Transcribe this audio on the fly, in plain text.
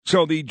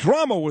So the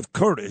drama with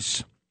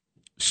Curtis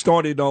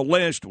started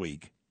last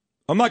week.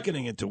 I'm not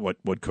getting into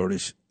what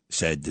Curtis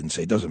said, didn't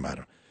say. It doesn't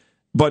matter.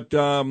 But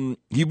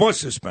he was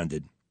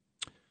suspended.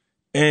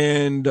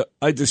 And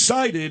I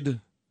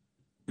decided,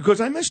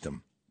 because I missed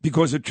him.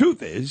 Because the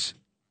truth is,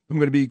 I'm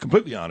going to be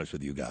completely honest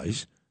with you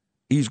guys,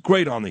 he's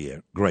great on the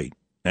air. Great.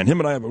 And him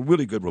and I have a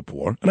really good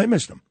rapport. And I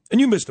missed him. And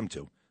you missed him,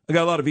 too. I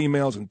got a lot of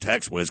emails and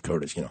texts. Where's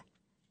Curtis?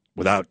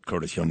 Without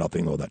Curtis,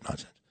 nothing, all that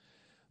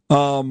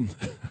nonsense.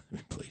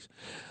 Please.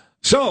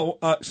 So,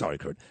 sorry,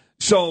 Kurt.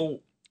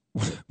 So,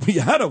 we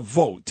had a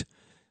vote.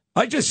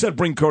 I just said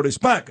bring Curtis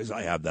back because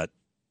I have that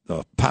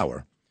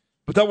power.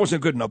 But that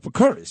wasn't good enough for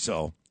Curtis.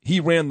 So, he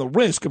ran the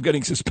risk of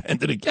getting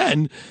suspended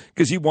again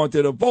because he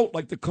wanted a vote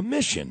like the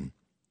commission,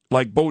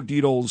 like Bo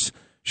Dietl's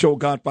show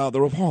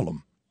Godfather of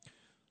Harlem.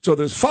 So,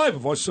 there's 5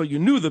 of us, so you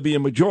knew there'd be a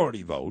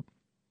majority vote.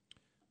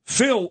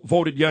 Phil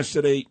voted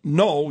yesterday,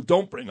 no,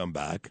 don't bring him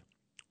back.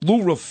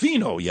 Lou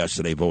Ruffino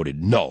yesterday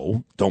voted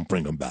no, don't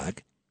bring him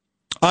back.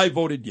 I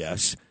voted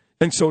yes,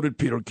 and so did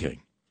Peter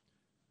King.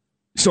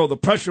 So the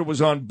pressure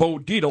was on Bo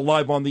Dietl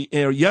live on the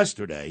air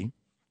yesterday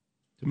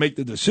to make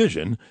the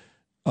decision.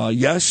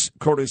 Yes,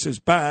 Curtis is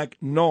back.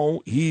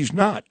 No, he's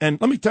not.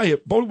 And let me tell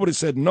you, Bo would have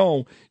said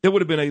no. It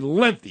would have been a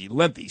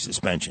lengthy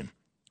suspension.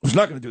 He was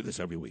not going to do this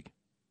every week.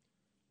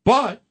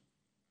 But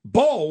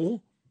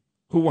Bo,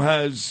 who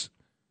has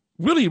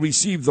really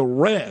received the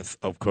wrath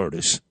of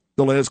Curtis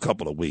the last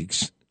couple of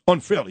weeks,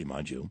 unfairly,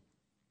 mind you,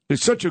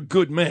 is such a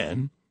good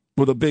man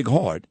with a big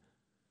heart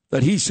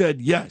that he said,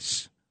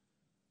 yes,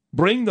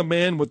 bring the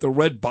man with the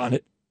red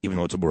bonnet, even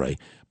though it's a beret,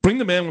 bring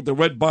the man with the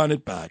red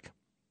bonnet back.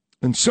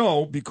 And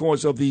so,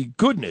 because of the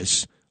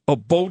goodness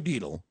of Bo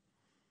Dietl,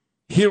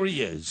 here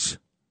he is,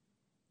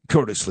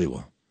 Curtis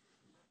Sliwa.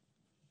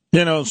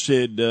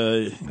 Sid,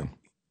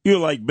 you're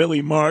like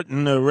Billy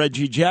Martin or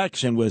Reggie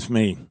Jackson with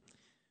me.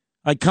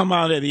 I come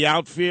out of the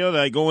outfield,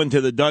 I go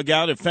into the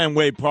dugout at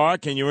Fenway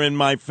Park, and you're in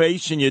my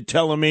face, and you're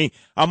telling me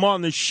I'm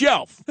on the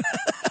shelf.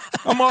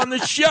 I'm on the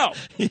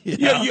shelf.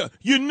 Yeah.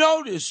 You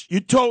notice, you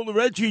told the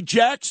Reggie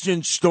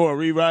Jackson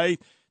story, right,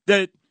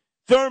 that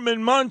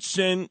Thurman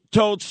Munson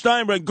told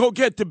Steinbrenner, go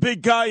get the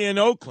big guy in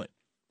Oakland.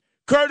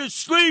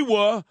 Curtis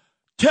Sliwa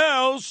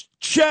tells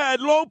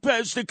Chad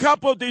Lopez, the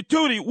capo di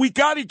tutti, we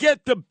got to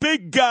get the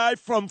big guy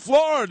from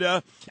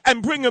Florida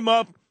and bring him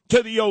up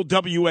to the old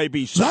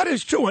WABC. That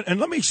is true. And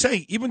let me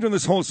say, even during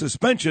this whole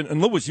suspension,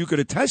 and Lewis, you could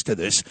attest to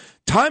this,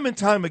 time and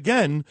time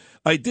again,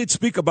 I did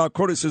speak about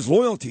Curtis's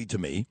loyalty to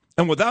me.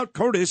 And without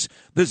Curtis,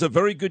 there's a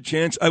very good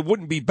chance I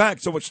wouldn't be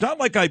back. So it's not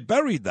like I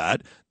buried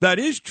that. That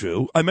is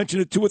true. I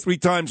mentioned it 2 or 3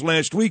 times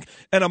last week,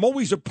 and I'm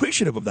always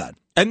appreciative of that.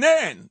 And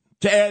then,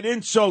 to add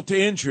insult to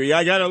injury,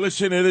 I got to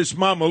listen to this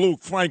Mama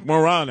Luke, Frank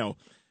Morano,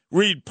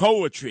 read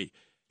poetry.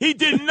 He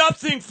did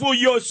nothing for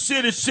your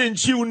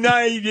Citizens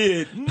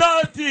United.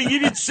 Nothing. He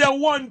didn't sell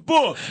one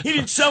book. He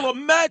didn't sell a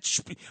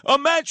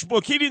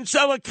matchbook. He didn't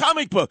sell a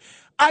comic book.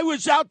 I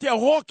was out there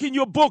hawking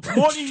your book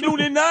morning,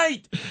 noon, and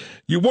night.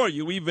 You were.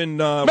 You even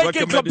Make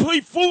a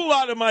complete fool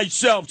out of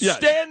myself. Yeah.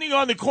 Standing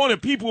on the corner,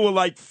 people were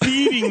like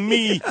feeding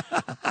me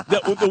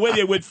the way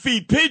they would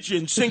feed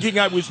pigeons, thinking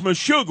I was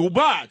Meshuggah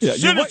Box. Yeah,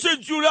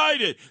 Citizens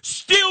United.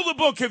 Steal the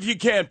book if you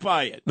can't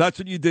buy it. That's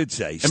what you did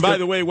say. And by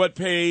the way, what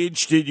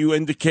page did you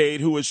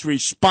indicate who was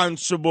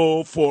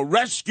responsible for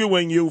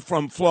rescuing you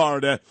from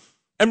Florida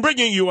and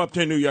bringing you up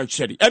to New York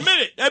City?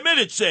 Admit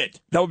it,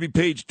 Sid. That would be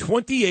page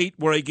 28,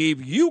 where I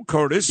gave you,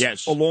 Curtis,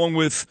 yes, along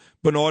with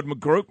Bernard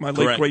McGurk, my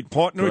late great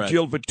partner,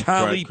 Jill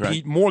Vitale,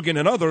 Pete Morgan,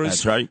 and others.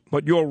 That's right.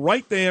 But you're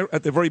right there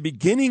at the very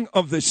beginning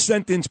of the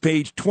sentence,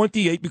 page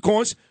 28,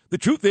 because the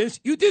truth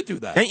is, you did do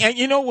that. And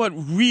you know what?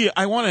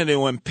 I wanted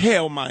to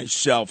impale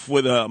myself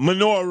with a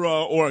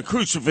menorah or a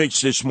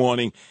crucifix this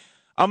morning.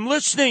 I'm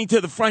listening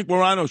to the Frank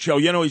Morano show.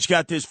 He's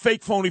got this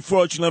fake, phony,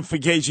 fraudulent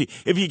fugazi.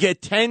 If you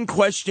get 10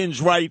 questions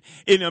right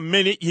in a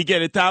minute, you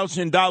get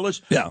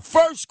 $1,000. Yeah.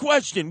 First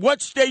question,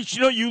 what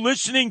station are you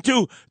listening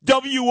to?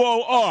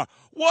 WOR.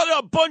 What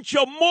a bunch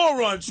of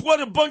morons.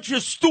 What a bunch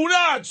of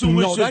stunads who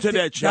listen to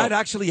that show. That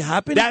actually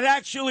happened? That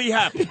actually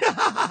happened.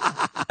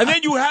 And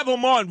then you have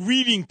them on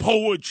reading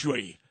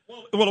poetry.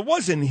 Well, it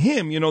wasn't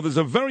him. There's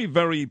a very,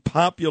 very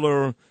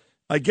popular,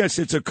 I guess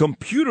it's a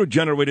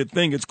computer-generated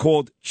thing. It's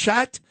called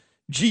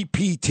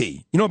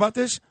ChatGPT. You know about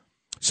this?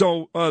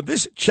 So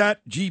this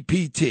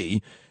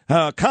ChatGPT,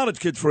 college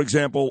kids, for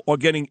example, are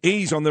getting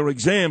A's on their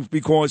exams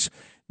because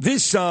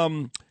this,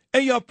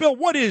 hey, Phil,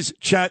 what is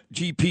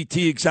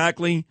ChatGPT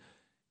exactly?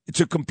 It's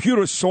a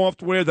computer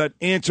software that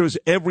answers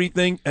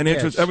everything and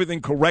answers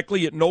everything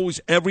correctly. It knows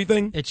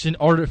everything. It's an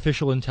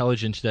artificial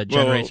intelligence that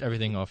generates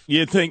everything off.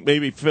 You think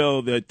maybe,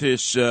 Phil, that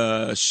this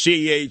CHAT,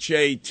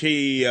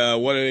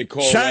 what do they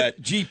call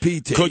that?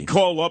 ChatGPT. Could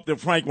call up the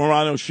Frank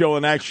Morano show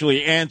and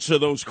actually answer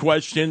those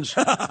questions?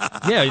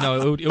 Yeah, it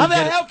would How the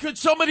hell could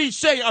somebody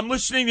say, I'm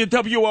listening to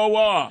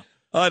WOR?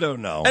 I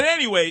don't know. And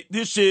anyway,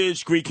 this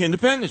is Greek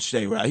Independence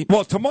Day, right?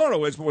 Well,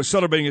 tomorrow is, but we're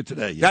celebrating it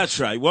today. Yes. That's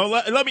right. Well,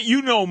 let me.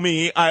 You know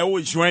me. I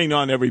always rain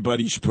on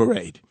everybody's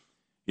parade.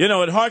 You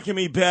know, it harkened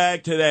me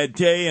back to that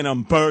day in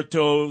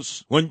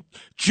Umberto's when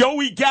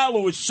Joey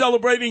Gallo was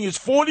celebrating his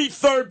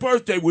 43rd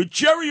birthday with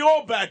Jerry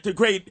Orbach, the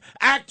great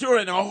actor,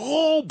 and a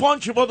whole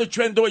bunch of other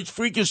trendoids,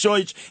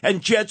 freakazoids,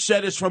 and jet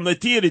setters from the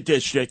theater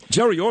district.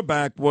 Jerry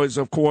Orbach was,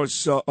 of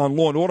course, on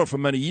Law & Order for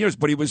many years,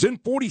 but he was in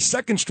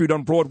 42nd Street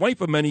on Broadway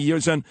for many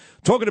years. And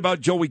talking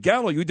about Joey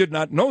Gallo, you did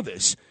not know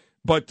this,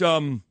 but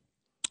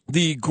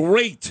the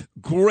great,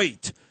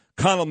 great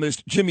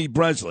columnist Jimmy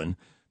Breslin,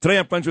 today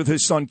I'm friends with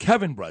his son,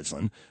 Kevin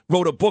Breslin,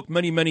 wrote a book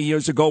many, many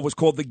years ago. It was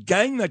called The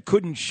Gang That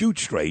Couldn't Shoot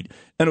Straight,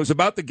 and it was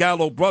about the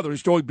Gallo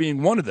brothers, Joey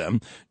being one of them.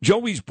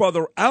 Joey's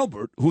brother,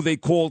 Albert, who they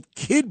called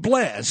Kid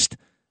Blast,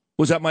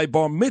 was at my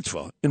bar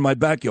mitzvah in my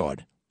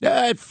backyard.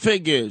 That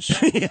figures.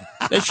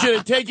 They should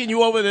have taken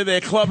you over to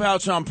their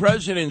clubhouse on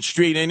President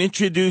Street and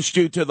introduced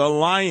you to the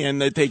lion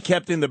that they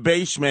kept in the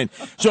basement.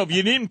 So if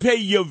you didn't pay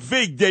your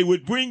vig, they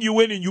would bring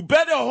you in, and you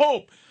better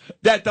hope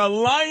that the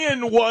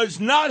lion was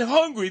not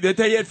hungry, that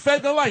they had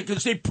fed the lion,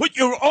 because they put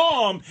your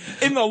arm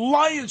in the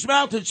lion's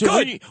mouth and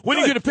said, when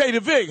are you going to pay the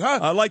vig, huh?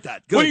 I like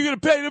that. Good. When are you going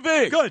to pay the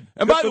vig? Good.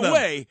 And by the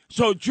way,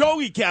 so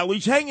Joey Gallo,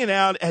 he's hanging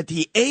out at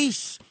the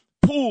Ace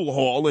Pool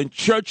Hall in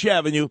Church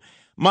Avenue.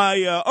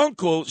 My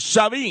uncle,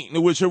 Savine,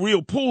 who was a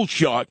real pool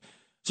shark,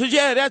 says,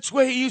 yeah, that's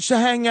where he used to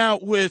hang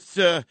out with,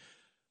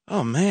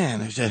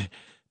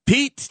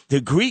 Pete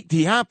the Greek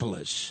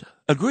Diapolis,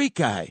 a Greek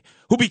guy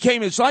who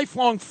became his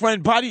lifelong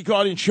friend,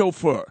 bodyguard, and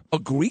chauffeur. A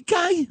Greek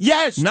guy?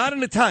 Yes. Not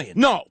an Italian?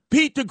 No,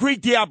 Pete the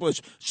Greek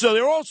Diapolis. So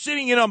they're all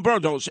sitting in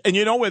Umberto's, and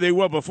you know where they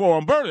were before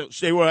Umberto's?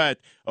 They were at,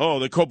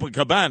 the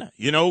Copacabana.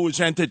 You know who was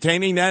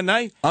entertaining that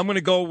night? I'm going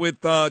to go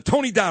with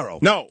Tony Darrow.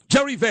 No.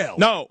 Jerry Vale.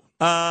 No.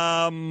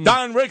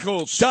 Don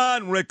Rickles.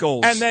 Don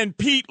Rickles. And then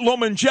Pete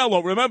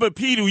Lomangello. Remember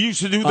Pete, who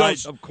used to do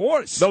those? Of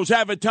course. Those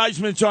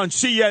advertisements on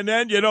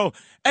CNN, you know.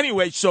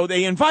 Anyway, so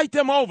they invite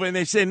them over, and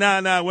they say,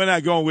 nah, we're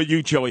not going with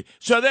you, Joey.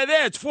 So they're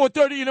there. It's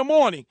 4:30 in the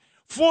morning.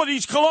 4 of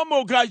these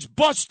Colombo guys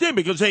bust in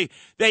because they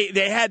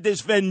had this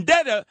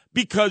vendetta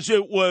because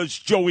it was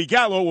Joey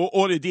Gallo who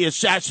ordered the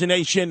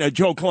assassination of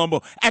Joe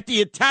Colombo at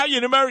the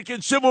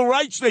Italian-American Civil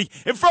Rights League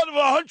in front of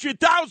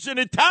 100,000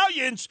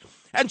 Italians.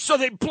 And so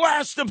they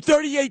blast him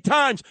 38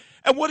 times.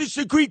 And what does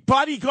the Greek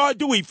bodyguard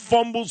do? He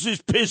fumbles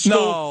his pistol.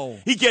 No.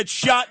 He gets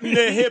shot in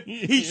the hip.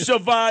 He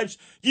survives.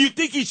 You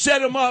think he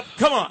set him up?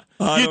 Come on.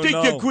 You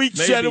think the Greek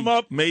set him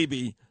up?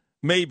 Maybe.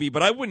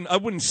 But I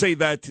wouldn't say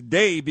that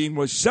today, being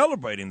we're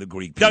celebrating the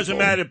Greek people. Doesn't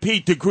matter,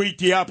 Pete, the Greek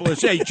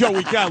Diapolis. Hey,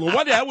 Joey Gallo,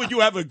 what the hell would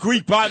you have a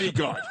Greek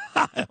bodyguard?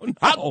 I don't know.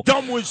 How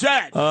dumb was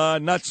that?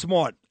 Not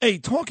smart. Hey,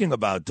 talking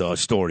about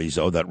stories,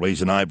 that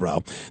raise an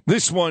eyebrow.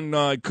 This one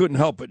I couldn't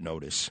help but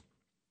notice.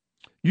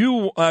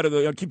 You, I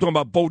keep talking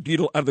about Bo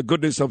Dietl, out of the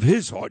goodness of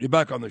his heart. You're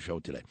back on the show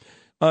today.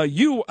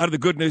 You, out of the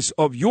goodness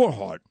of your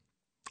heart,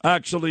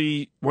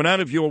 actually went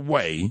out of your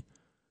way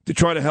to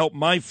try to help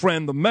my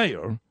friend, the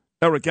mayor,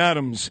 Eric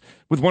Adams,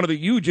 with one of the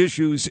huge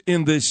issues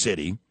in this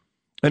city.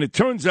 And it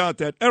turns out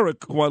that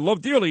Eric, who I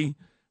love dearly,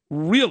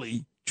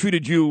 really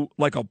treated you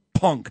like a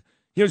punk.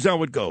 Here's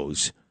how it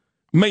goes.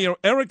 Mayor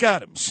Eric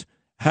Adams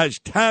has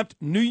tapped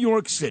New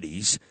York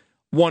City's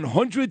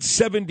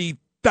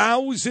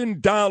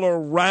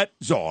 $170,000 rat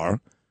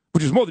czar,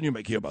 which is more than you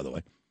make here, by the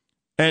way.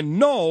 And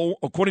no,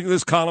 according to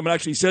this column, it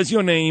actually says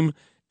your name.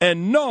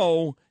 And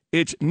no,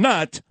 it's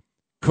not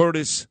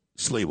Curtis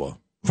Sliwa.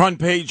 Front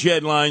page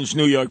headlines,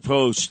 New York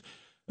Post.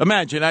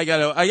 Imagine I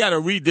gotta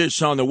read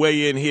this on the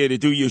way in here to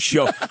do your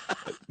show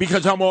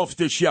because I'm off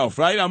the shelf,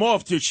 right? I'm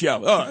off the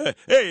shelf.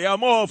 Hey,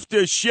 I'm off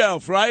the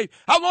shelf, right?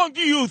 How long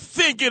do you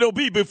think it'll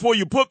be before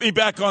you put me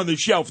back on the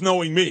shelf,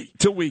 knowing me?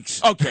 2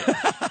 weeks. Okay.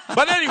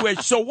 But anyway,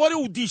 so what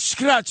a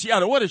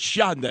disgraziato, what a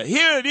shanda.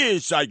 Here it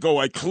is. I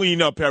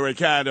clean up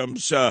Eric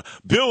Adams'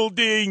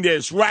 building.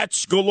 There's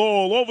rats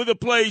galore all over the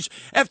place.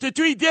 After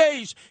 3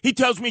 days, he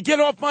tells me, get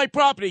off my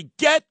property.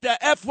 Get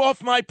the F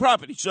off my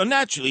property. So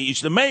naturally,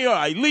 he's the mayor.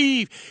 I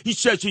leave. He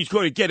says he's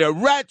going to get a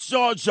rat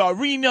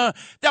czarina.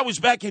 That was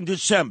back in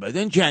December,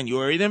 then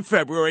January, then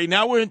February.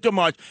 Now we're into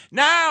March.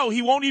 Now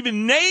he won't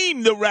even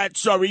name the rat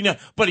czarina,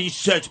 but he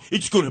says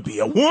it's going to be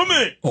a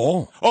woman.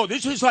 Oh,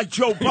 this is like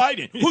Joe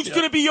Biden. Who's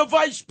going to be your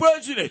vice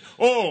president?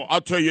 Oh,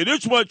 I'll tell you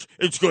this much.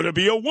 It's going to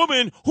be a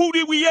woman. Who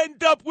did we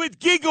end up with?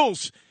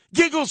 Giggles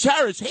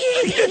Harris. I'll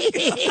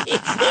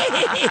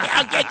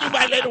get you,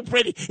 my little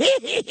pretty.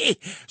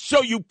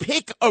 So you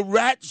pick a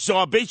rat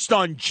czar based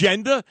on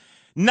gender?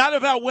 Not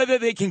about whether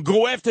they can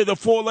go after the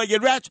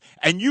four-legged rats.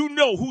 And you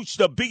know who's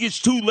the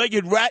biggest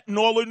two-legged rat in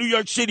all of New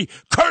York City?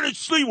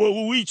 Curtis Sliwa,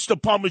 who eats the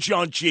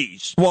Parmesan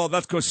cheese. Well,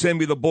 that's because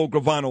Sammy the Bull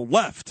Gravano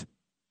left.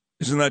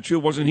 Isn't that true?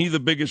 Wasn't he the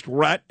biggest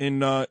rat in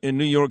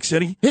New York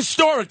City?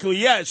 Historically,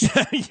 yes.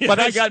 Yes. But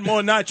I got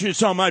more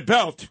notches on my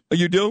belt.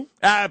 You do?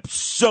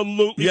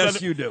 Absolutely. Yes,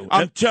 you do.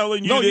 I'm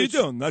telling you no, this.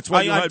 No, you do. That's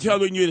why I'm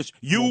telling you this.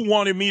 You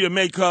wanted me to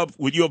make up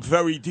with your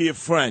very dear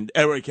friend,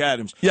 Eric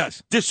Adams.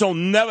 Yes. This will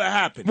never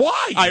happen.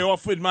 Why? I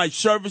offered my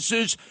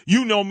services.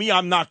 You know me.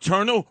 I'm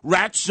nocturnal.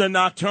 Rats are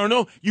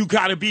nocturnal. You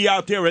got to be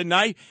out there at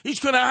night. He's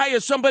going to hire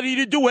somebody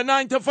to do a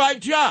 9-to-5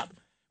 job.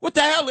 What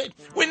the hell?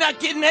 We're not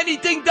getting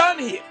anything done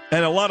here.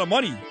 And a lot of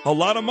money. A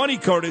lot of money,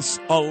 Curtis.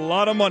 A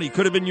lot of money.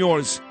 Could have been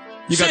yours.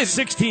 You got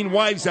 16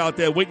 wives out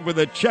there waiting for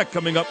the check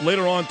coming up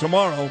later on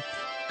tomorrow.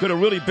 Could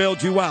have really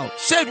bailed you out.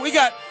 Sid, we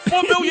got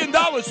 $4 million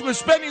we're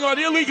spending on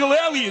illegal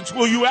aliens.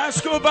 Will you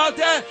ask him about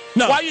that?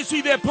 No. Why is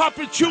he there,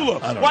 Papa Chulo?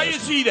 Why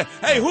is he there?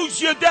 Hey, who's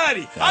your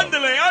daddy? No.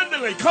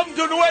 Andale, come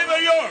to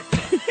Nueva York.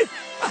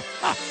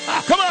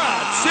 Come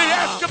on, Sid,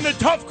 ask him the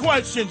tough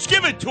questions.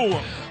 Give it to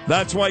him.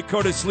 That's why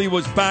Curtis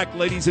Sliwa's back,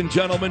 ladies and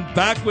gentlemen,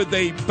 back with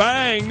a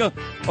bang.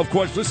 Of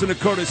course, listen to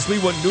Curtis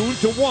Sliwa noon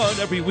to 1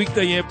 every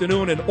weekday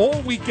afternoon and all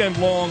weekend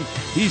long.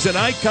 He's an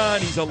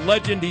icon, he's a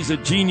legend, he's a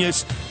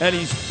genius, and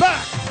he's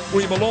back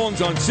where he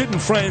belongs on Sid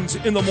and Friends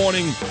in the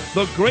morning.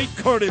 The great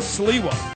Curtis Sliwa.